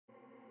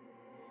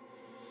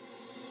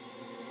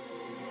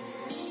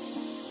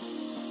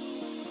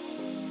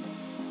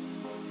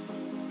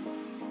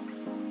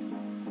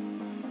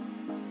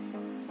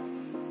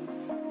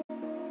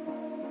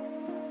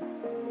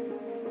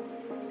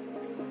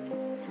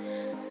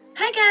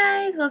Hi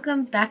guys,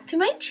 welcome back to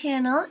my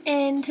channel.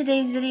 In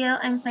today's video,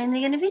 I'm finally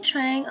going to be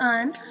trying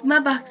on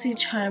my Boxy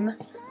Charm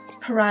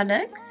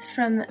products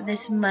from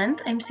this month.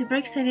 I'm super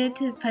excited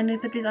to finally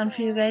put these on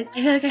for you guys.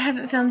 I feel like I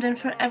haven't filmed in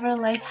forever.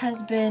 Life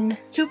has been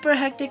super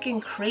hectic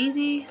and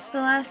crazy the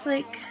last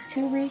like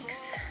 2 weeks,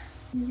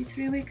 maybe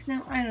 3 weeks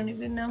now. I don't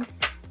even know.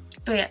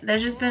 But yeah,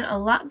 there's just been a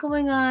lot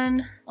going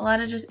on, a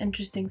lot of just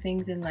interesting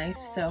things in life.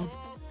 So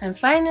I'm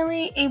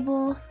finally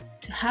able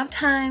to have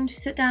time to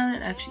sit down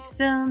and actually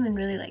film and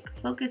really like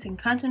focus and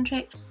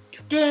concentrate.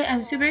 Today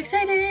I'm super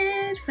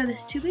excited for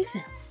this to be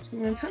filmed. So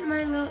I'm gonna put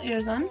my little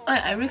ears on. Oh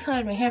yeah, I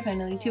recolored my hair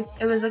finally too.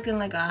 It was looking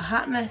like a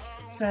hot mess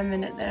for a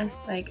minute there.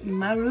 Like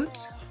my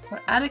roots were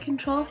out of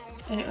control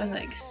and it was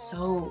like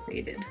so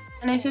faded.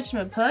 And I switched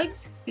my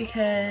plugs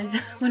because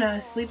when I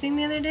was sleeping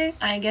the other day,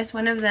 I guess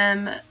one of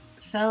them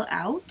fell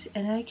out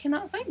and I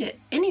cannot find it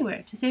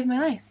anywhere to save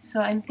my life. So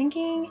I'm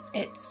thinking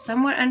it's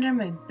somewhere under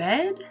my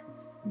bed,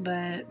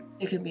 but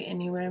it could be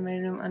anywhere in my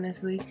room,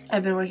 honestly.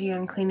 I've been working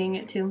on cleaning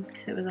it too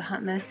because it was a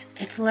hot mess.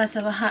 It's less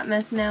of a hot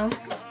mess now.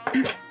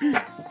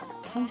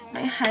 Oh,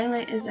 my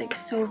highlight is like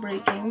so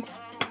breaking.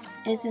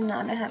 It's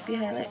not a happy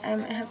highlight. I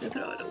might have to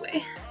throw it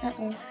away.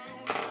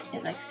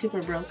 It like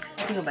super broke.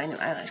 I think I'll buy new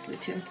eyelash glue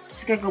too.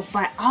 Just gotta go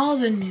buy all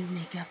the new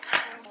makeup.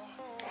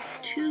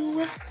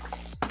 To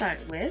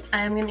start with, I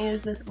am gonna use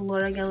this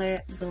Laura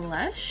Geller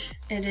blush.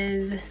 It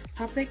is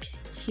Topic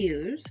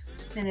Hues,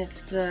 and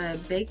it's the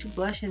Baked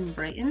Blush and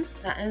Brighten.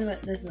 That is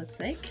what this looks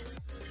like.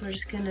 So we're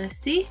just gonna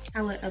see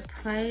how it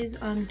applies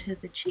onto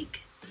the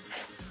cheek.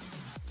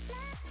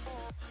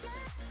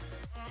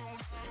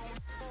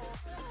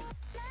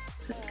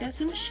 So it's got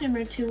some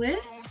shimmer to it.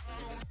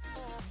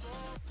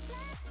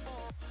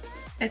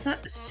 It's not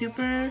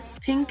super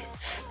pink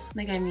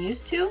like I'm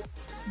used to,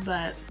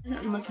 but it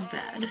doesn't look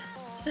bad.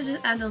 So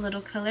just add a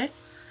little color.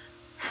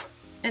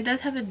 It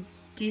does have a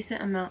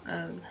decent amount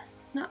of,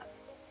 not,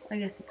 I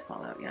guess it's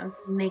fallout, yeah.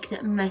 Makes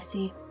it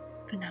messy,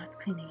 but now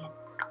it's clean again.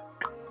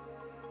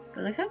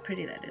 But look how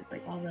pretty that is,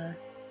 like all the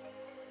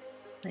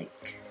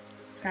like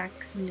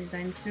cracks and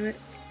designs through it.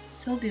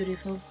 So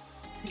beautiful,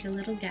 like a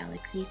little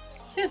galaxy.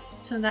 Yeah,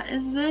 so that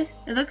is this.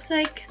 It looks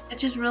like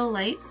it's just real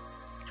light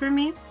for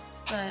me,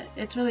 but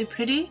it's really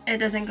pretty. It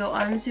doesn't go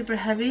on super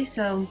heavy,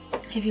 so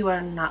if you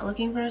are not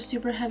looking for a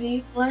super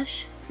heavy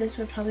blush, this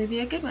would probably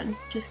be a good one.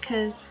 Just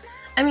because,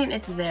 I mean,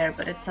 it's there,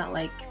 but it's not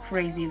like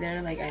crazy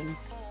there. Like I'm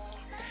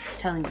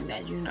telling you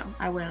guys, you know,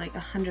 I wear like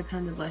 100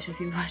 pounds of blush if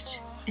you watch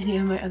any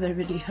of my other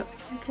videos.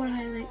 My poor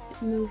highlight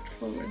moved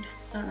forward.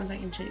 I don't know if I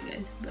can show you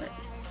guys, but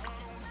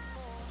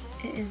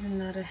it is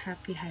not a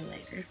happy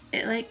highlighter.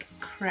 It like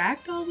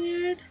cracked all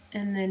weird,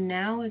 and then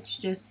now it's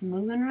just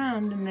moving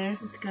around in there.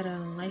 It's got a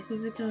life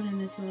of its own in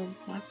this little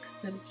box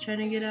that it's trying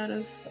to get out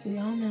of. But we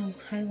all know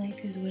highlight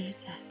is where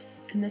it's at.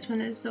 And this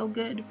one is so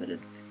good, but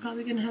it's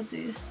probably gonna have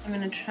to, I'm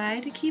gonna try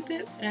to keep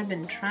it. I've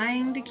been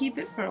trying to keep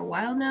it for a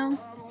while now,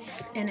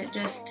 and it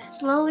just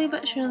slowly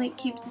but surely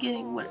keeps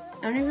getting worse.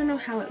 I don't even know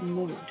how it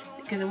moved,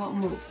 because it won't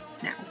move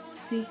now.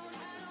 See?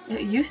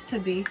 It used to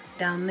be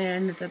down there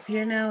and it's up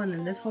here now, and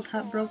then this whole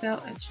top broke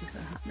out. It's just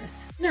a hot mess.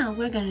 Now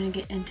we're gonna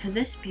get into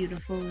this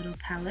beautiful little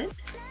palette,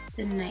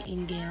 the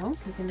Nightingale.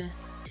 We're gonna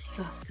take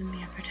off the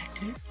mirror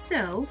protector.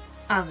 So,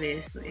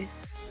 obviously,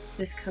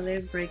 this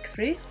color Break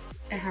Free.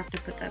 I have to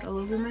put that all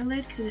over my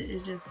lid because it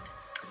is just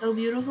so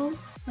beautiful.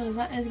 So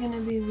that is gonna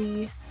be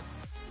the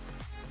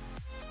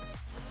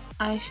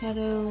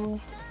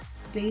eyeshadow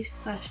base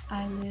 /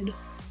 eyelid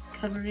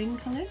covering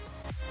color.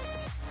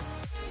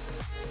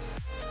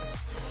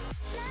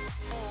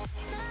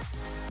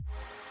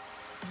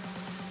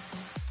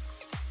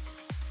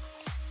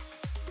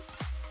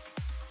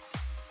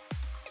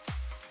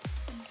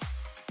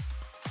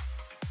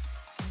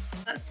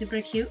 That's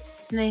super cute.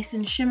 It's nice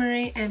and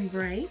shimmery and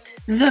bright.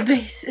 The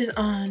base is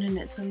on and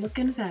it's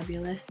looking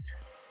fabulous.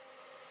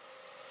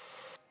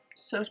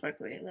 So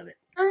sparkly, I love it.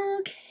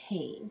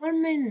 Okay, for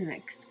my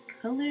next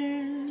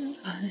color.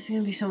 Oh, this is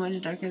gonna be so much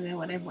darker than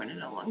what I've worn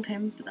in a long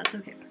time, but that's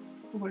okay.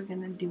 We're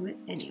gonna do it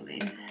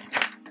anyways.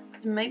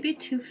 It might be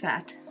too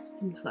fat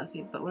and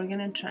fluffy, but we're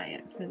gonna try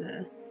it for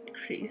the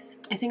crease.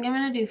 I think I'm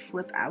gonna do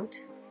Flip Out,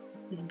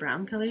 this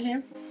brown color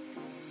here.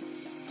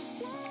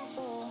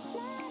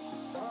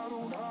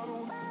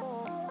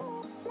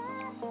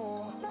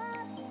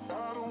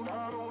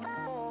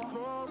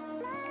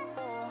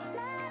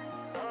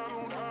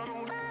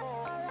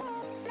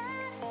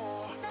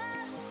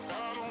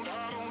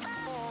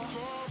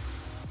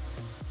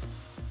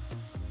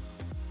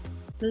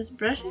 So this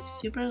brush is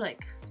super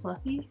like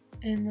fluffy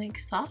and like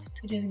soft,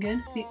 which is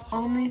good. The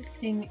only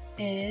thing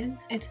is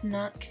it's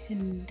not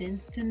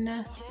condensed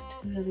enough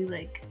to really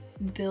like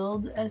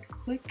build as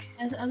quick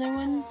as other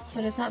ones,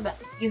 but it's not bad.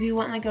 If you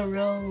want like a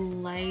real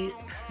light,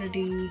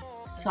 pretty,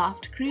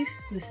 soft crease,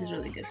 this is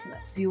really good for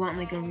that. If you want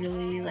like a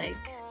really like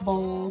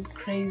bold,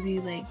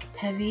 crazy, like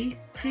heavy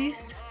crease,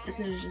 This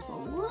is just a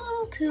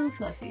little too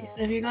fluffy.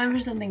 If you're going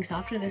for something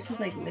softer, this is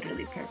like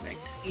literally perfect.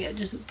 Yeah,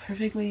 just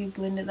perfectly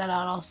blended that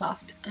out all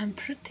soft. I'm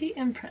pretty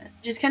impressed.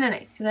 Which is kind of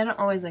nice because I don't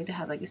always like to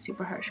have like a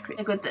super harsh crease.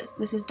 Like with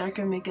this is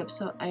darker makeup,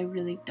 so I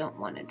really don't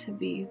want it to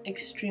be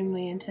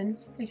extremely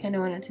intense. I kind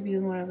of want it to be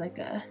more of like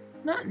a,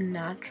 not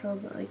natural,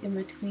 but like in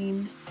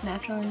between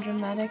natural and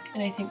dramatic.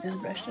 And I think this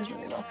brush does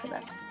really well for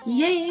that.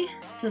 Yay!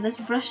 So this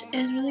brush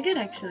is really good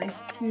actually.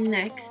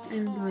 Next,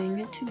 I'm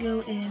going to go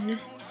in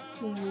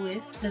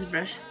with this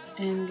brush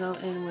and go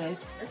in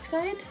with dark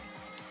side.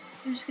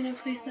 I'm just gonna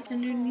place that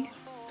underneath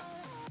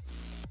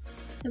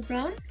the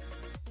brown.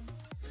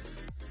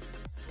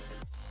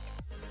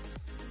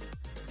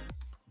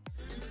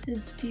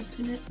 Just to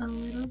deepen it a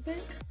little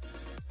bit.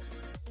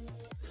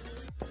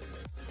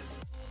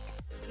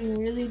 You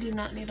really do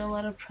not need a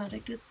lot of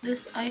product with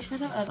this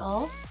eyeshadow at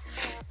all.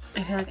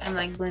 I feel like I'm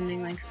like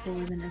blending like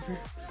slower than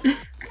ever.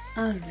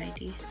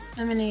 Alrighty,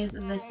 I'm gonna use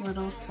this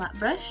little flat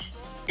brush.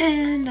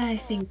 And I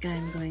think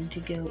I'm going to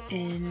go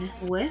in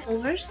with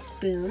Silver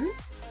Spoon.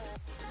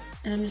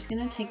 And I'm just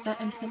going to take that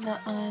and put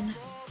that on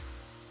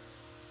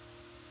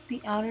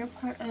the outer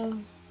part of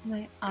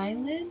my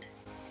eyelid.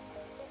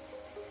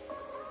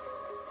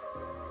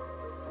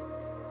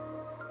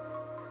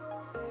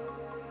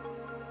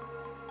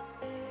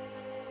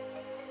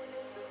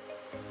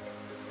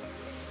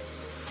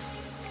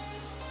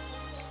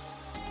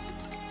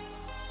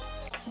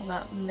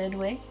 About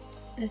midway.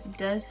 This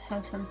does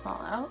have some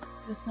fallout.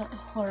 It's not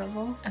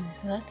horrible. Okay,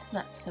 so that's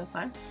that so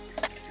far.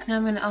 Now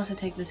I'm going to also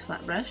take this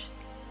flat brush,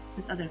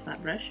 this other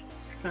flat brush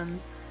from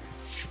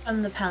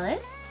the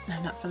palette.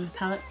 No, not from the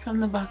palette,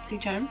 from the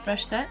Boxy Charm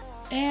brush set.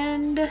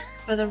 And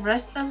for the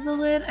rest of the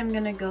lid, I'm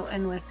going to go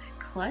in with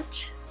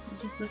Clutch.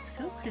 It just looks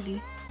so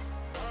pretty.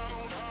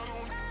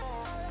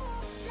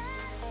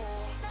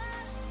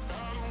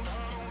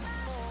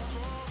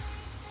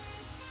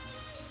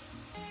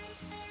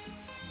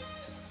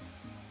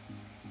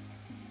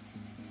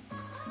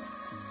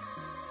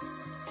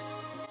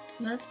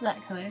 That's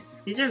that color.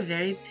 These are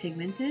very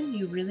pigmented.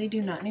 You really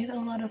do not need a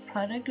lot of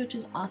product, which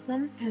is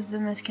awesome because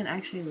then this can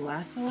actually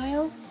last a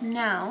while.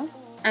 Now,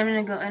 I'm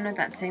going to go in with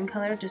that same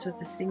color just with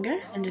a finger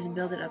and just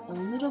build it up a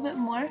little bit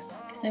more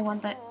because I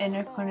want that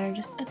inner corner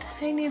just a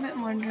tiny bit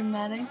more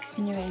dramatic.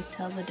 Can you guys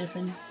tell the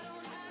difference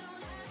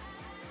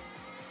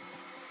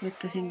with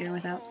the finger and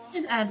without?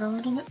 It adds a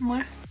little bit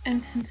more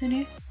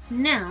intensity.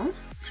 Now,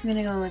 I'm going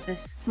to go with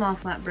this small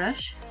flat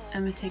brush.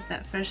 I'm going to take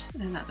that first,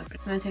 no, not the first.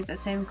 I'm going to take that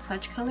same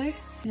Clutch color,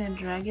 I'm going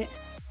to drag it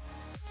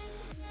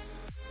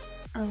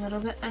a little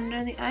bit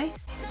under the eye.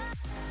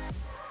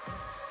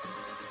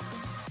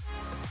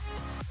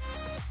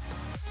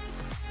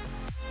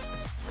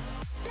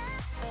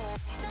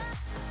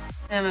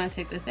 And I'm going to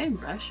take the same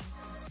brush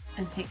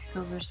and take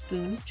Silver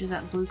Spoon, which is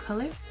that blue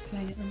color,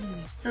 drag it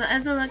underneath. So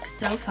as it looks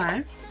so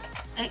far,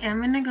 I am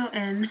going to go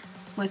in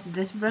with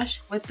this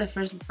brush with the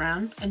first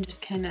brown and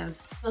just kind of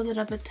build it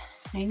up a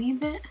tiny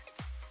bit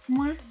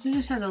more. It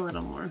just has a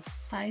little more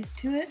size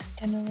to it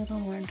and a little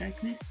more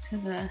darkness to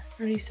the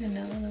crease and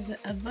a little bit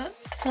above.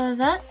 So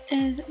that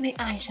is the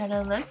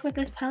eyeshadow look with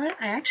this palette.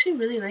 I actually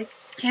really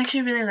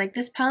like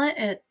this palette.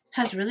 It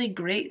has really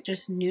great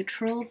just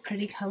neutral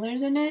pretty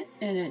colors in it,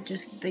 and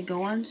they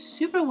go on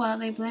super well.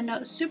 They blend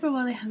out super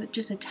well. They have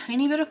just a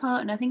tiny bit of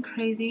fallout, nothing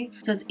crazy,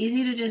 so it's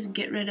easy to just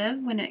get rid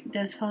of when it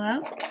does fall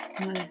out.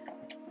 I'm gonna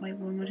wipe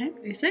one more time.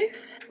 Are you safe?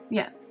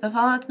 Yeah, the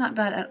fallout's not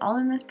bad at all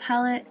in this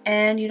palette,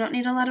 and you don't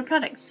need a lot of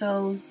product,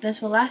 so this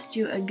will last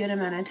you a good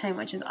amount of time,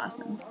 which is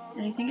awesome.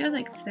 And I think it was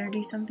like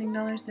 $30 something,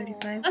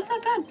 35. That's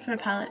not bad for a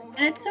palette,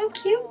 and it's so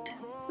cute.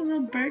 A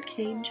little bird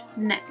cage.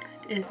 Next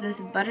is this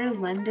Butter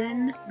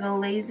London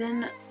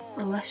Glazin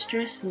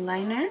Lustrous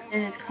Liner,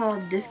 and it's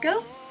called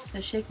Disco.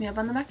 So shake me up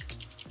on the back.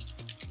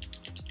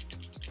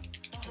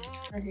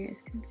 I don't know if you guys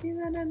can see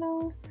that at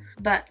all,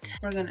 but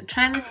we're gonna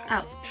try this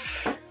out.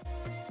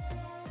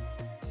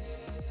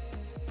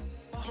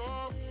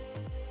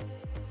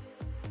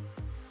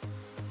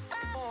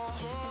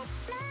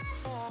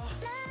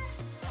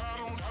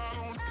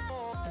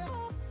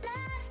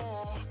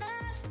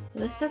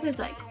 This stuff is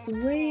like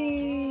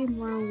way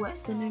more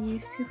wet than I'm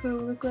used to for a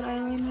liquid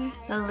eyeliner.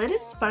 The lid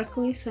is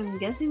sparkly, so I'm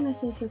guessing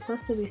this is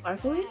supposed to be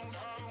sparkly.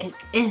 It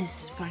is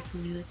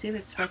sparkly. Let's see if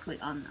it's sparkly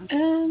on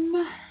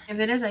them. If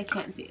it is, I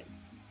can't see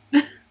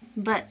it.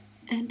 But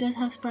it does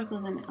have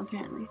sparkles in it,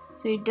 apparently.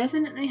 So you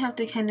definitely have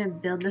to kind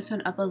of build this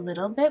one up a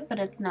little bit, but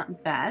it's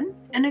not bad.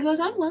 And it goes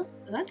on well,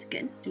 so that's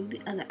good. Let's do the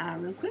other eye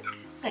real quick.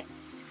 Okay.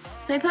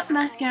 So I put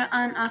mascara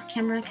on off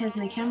camera because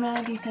my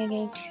camera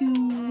decided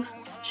to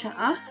shut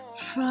off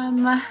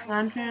from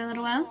on for a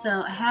little while.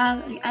 So I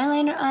have the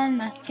eyeliner on,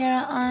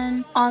 mascara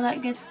on, all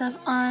that good stuff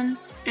on,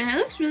 and it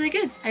looks really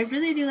good. I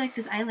really do like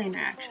this eyeliner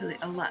actually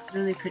a lot.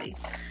 Really pretty.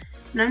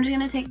 Now I'm just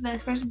gonna take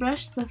this first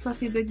brush, the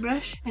fluffy big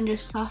brush, and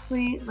just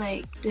softly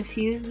like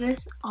diffuse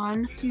this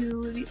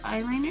onto the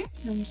eyeliner.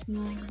 So I'm just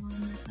gonna like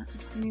blend this up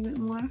a tiny bit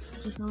more,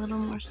 just a little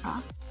more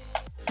soft.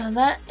 So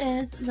that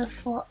is the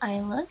full eye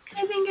look.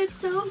 I think it's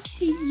so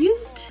cute.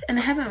 And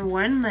I haven't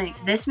worn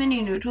like this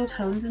many neutral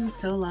tones in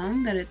so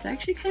long that it's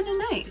actually kind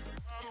of nice.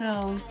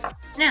 So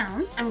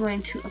now I'm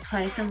going to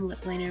apply some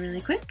lip liner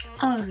really quick.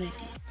 Alrighty,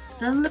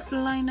 the lip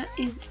liner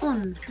is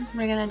on.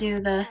 We're gonna do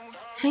the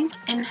Hank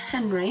and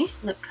Henry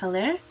lip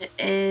color. It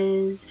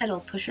is Petal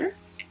Pusher.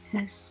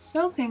 It's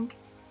so pink.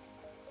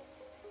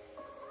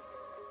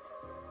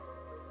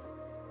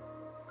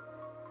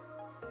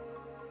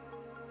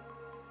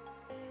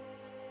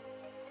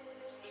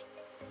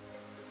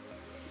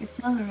 It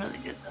smells really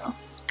good though.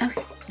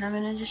 Okay, now I'm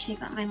gonna just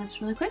shape out my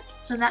lips really quick.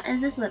 So that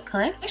is this lip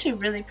color. Actually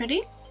really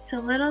pretty. It's a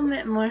little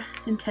bit more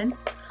intense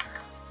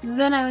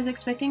than I was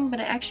expecting, but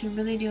I actually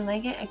really do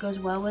like it. It goes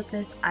well with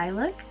this eye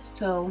look.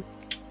 So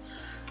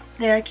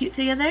they're cute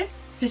together.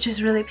 It's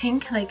just really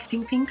pink, like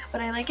pink,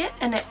 but I like it.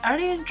 And it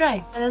already is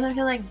dry. It doesn't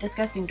feel like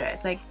disgusting dry.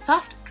 It's like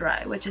soft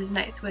dry, which is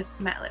nice with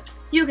matte lips.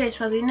 You guys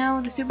probably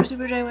know the super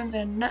dry ones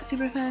are not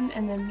super fun,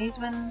 and then these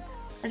ones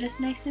are just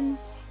nice and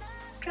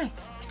dry,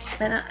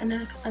 but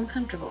not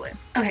uncomfortable with.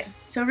 Okay,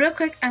 so real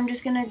quick, I'm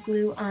just gonna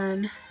glue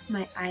on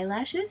my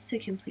eyelashes to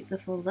complete the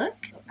full look.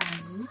 So I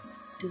will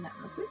do that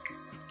real quick.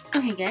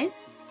 Okay guys,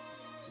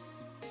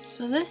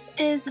 so this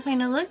is the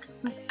final look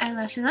with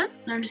eyelashes on.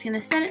 Now I'm just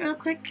gonna set it real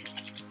quick.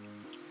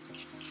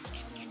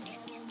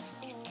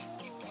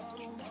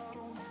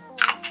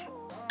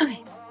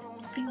 Okay,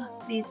 take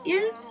off these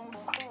ears.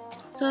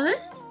 So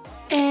this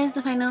is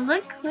the final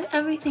look with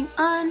everything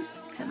on.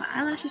 Except my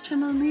eyelashes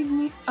trying to leave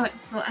me. Oh wait,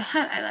 well I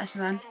had eyelashes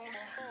on,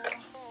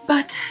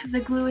 but the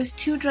glue is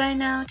too dry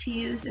now to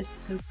use. It's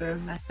super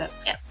messed up.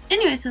 Yeah.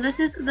 Anyway, so this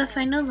is the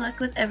final look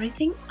with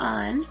everything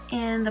on,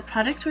 and the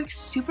products work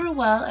super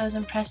well. I was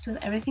impressed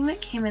with everything that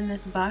came in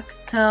this box.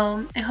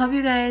 So I hope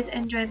you guys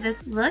enjoyed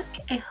this look.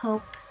 I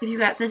hope if you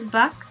got this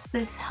box,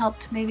 this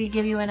helped maybe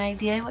give you an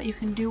idea what you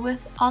can do with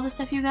all the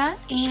stuff you got.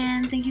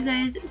 And thank you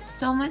guys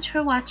so much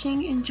for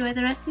watching. Enjoy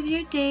the rest of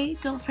your day.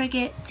 Don't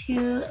forget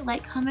to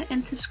like, comment,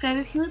 and subscribe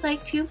if you would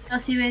like to. I'll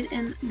see you guys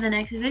in the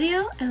next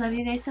video. I love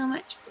you guys so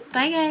much.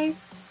 Bye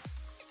guys!